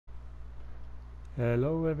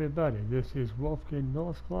Hello everybody, this is Wolfgang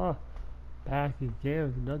Northclaw back again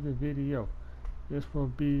with another video. This will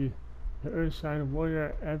be the ursine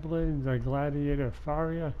warrior Evelyn, the Gladiator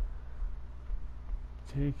Faria,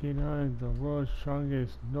 taking on the world's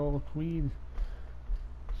strongest Gnoll queen,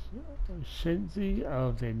 Shenzi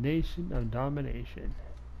of the Nation of Domination.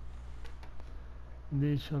 And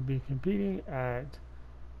they shall be competing at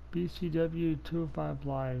BCW 205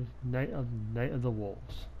 Live Night of the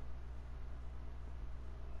Wolves.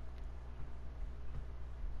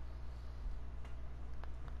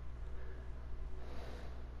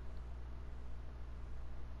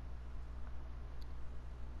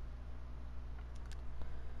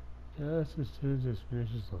 Just as soon as this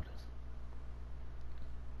finishes loading.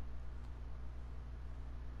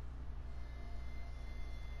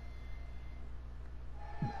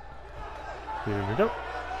 Here we go.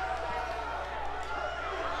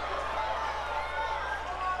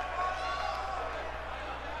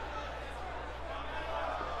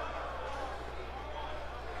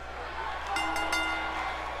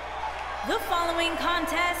 The following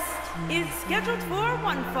contest is scheduled for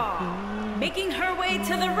one fall. Making her way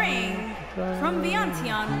to the ring from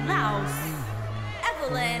Vientiane, Laos,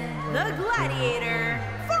 Evelyn, the Gladiator,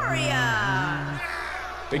 Faria.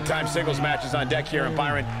 Big time singles matches on deck here, and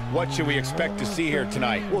Byron, what should we expect to see here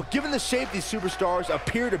tonight? Well, given the shape these superstars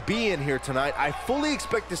appear to be in here tonight, I fully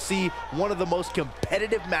expect to see one of the most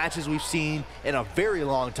competitive matches we've seen in a very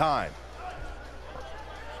long time.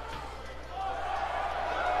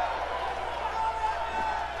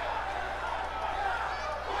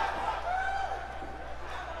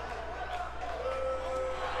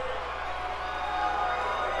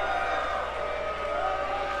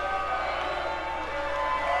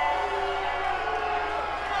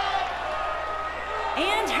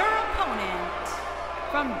 And her opponent,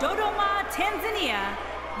 from Dodoma, Tanzania,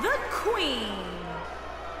 the Queen.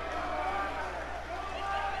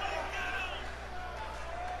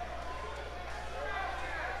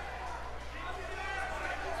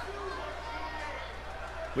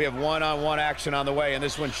 We have one-on-one action on the way, and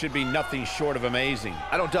this one should be nothing short of amazing.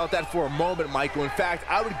 I don't doubt that for a moment, Michael. In fact,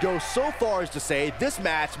 I would go so far as to say this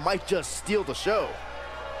match might just steal the show.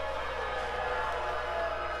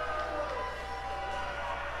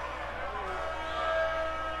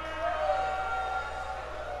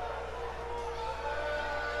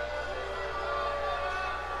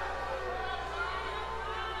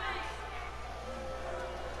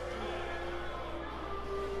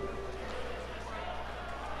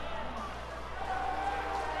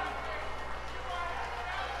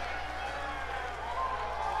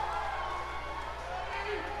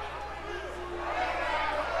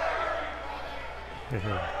 Here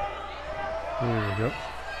we go.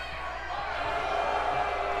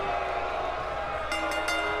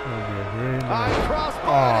 High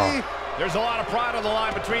crossbody. There's a lot of pride on the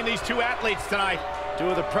line between these two athletes tonight. Two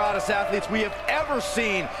of the proudest athletes we have ever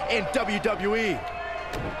seen in WWE.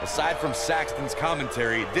 Aside from Saxton's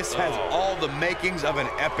commentary, this has all the makings of an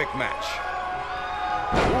epic match.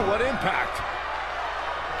 Ooh, what impact.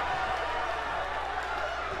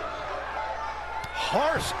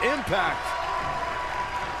 Harsh impact.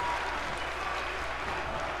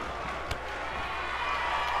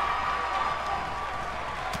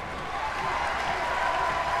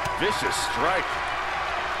 Vicious strike.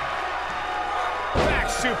 Back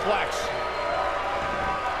suplex.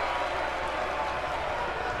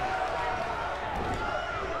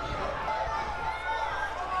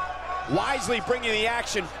 Wisely bringing the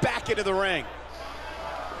action back into the ring.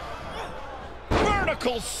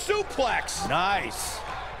 Vertical suplex. Nice.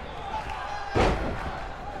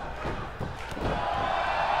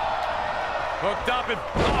 Hooked up and,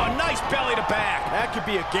 oh, nice belly to back. That could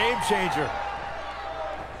be a game changer.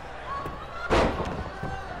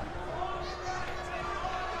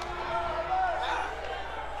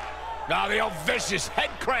 Now the old vicious head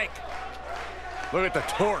crank. Look at the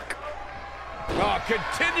torque. Oh,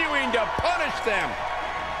 continuing to punish them.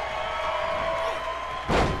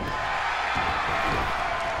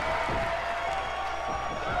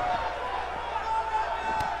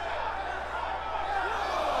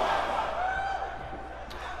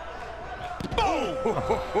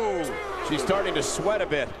 Boom! She's starting to sweat a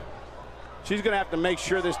bit. She's going to have to make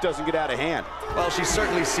sure this doesn't get out of hand. Well, she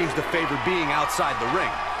certainly seems to favor being outside the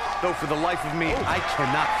ring. Though for the life of me, I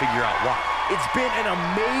cannot figure out why. It's been an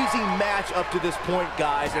amazing match up to this point,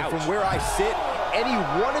 guys. And from where I sit, any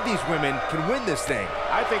one of these women can win this thing.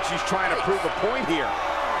 I think she's trying to prove a point here.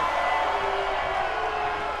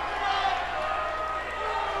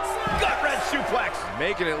 Gut-wrench suplex.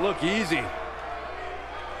 Making it look easy.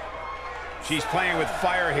 She's playing with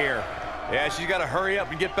fire here. Yeah, she's got to hurry up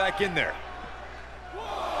and get back in there.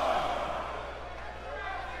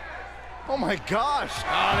 Oh my gosh.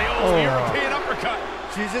 Oh, the old European uppercut.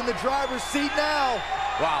 She's in the driver's seat now.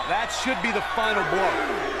 Wow, that should be the final blow.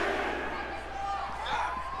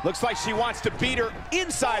 Looks like she wants to beat her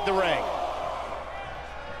inside the ring.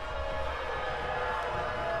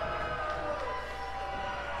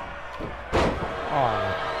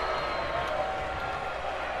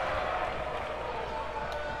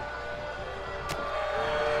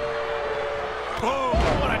 Boom,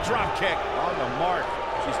 what a drop kick. On the mark.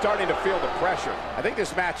 She's starting to feel the pressure. I think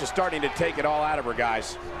this match is starting to take it all out of her,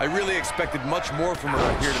 guys. I really expected much more from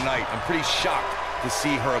her here tonight. I'm pretty shocked to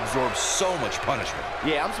see her absorb so much punishment.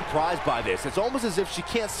 Yeah, I'm surprised by this. It's almost as if she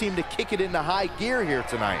can't seem to kick it into high gear here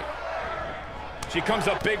tonight. She comes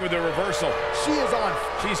up big with a reversal. She is on.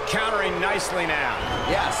 She's countering nicely now.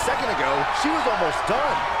 Yeah, a second ago, she was almost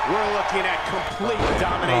done. We're looking at complete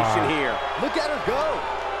domination here. Look at her go.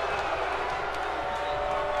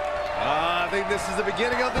 I think this is the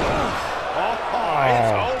beginning of the...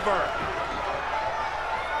 It's over.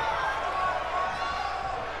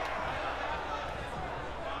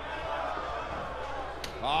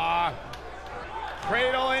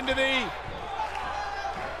 Cradle into the...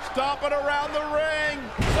 Stomping around the ring.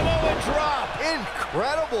 Samoa drop.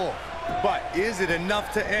 Incredible. But is it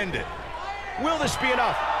enough to end it? Will this be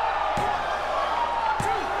enough?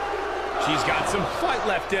 She's got some fight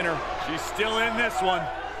left in her. She's still in this one.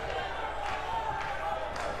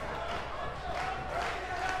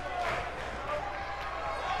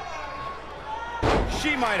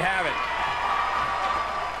 She might have it.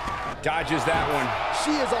 Dodges that one.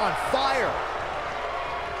 She is on fire.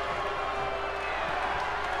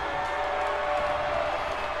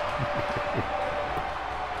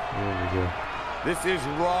 There we go. This is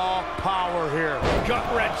raw power here.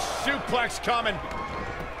 Gut-wrench suplex coming.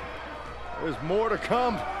 There's more to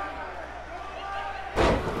come.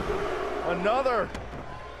 Another.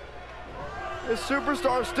 This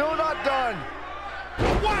superstar still not done.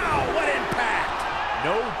 Wow, what impact!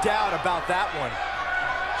 No doubt about that one.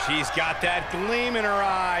 She's got that gleam in her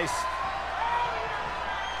eyes.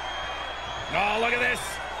 Oh, look at this.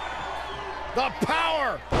 The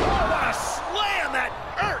power. Oh, what a slam that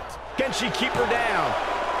hurt. Can she keep her down?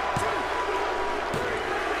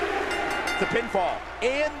 The pinfall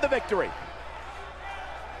and the victory.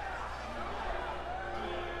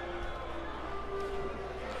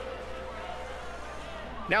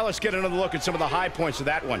 Now let's get another look at some of the high points of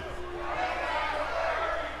that one.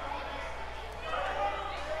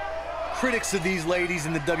 Critics of these ladies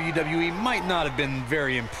in the WWE might not have been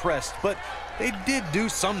very impressed, but they did do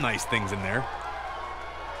some nice things in there.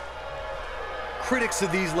 Critics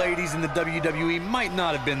of these ladies in the WWE might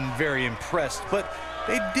not have been very impressed, but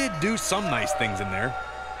they did do some nice things in there.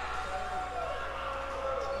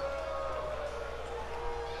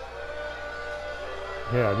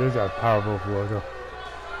 Yeah, this is a powerful photo.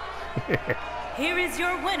 Here is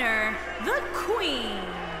your winner, the Queen.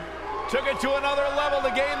 Took it to another level to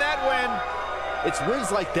gain that win. It's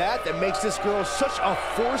wins like that that makes this girl such a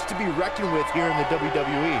force to be reckoned with here in the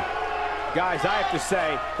WWE. Guys, I have to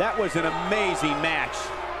say, that was an amazing match.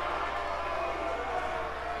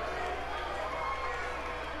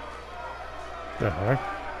 The heck?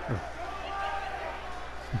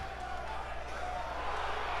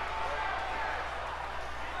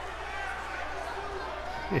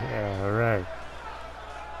 Yeah, alright.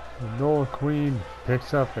 Gnoll Queen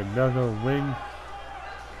picks up another win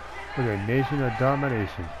for the Nation of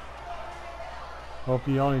Domination. Hope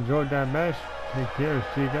you all enjoyed that match. Take care.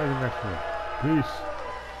 See you guys next one. Peace.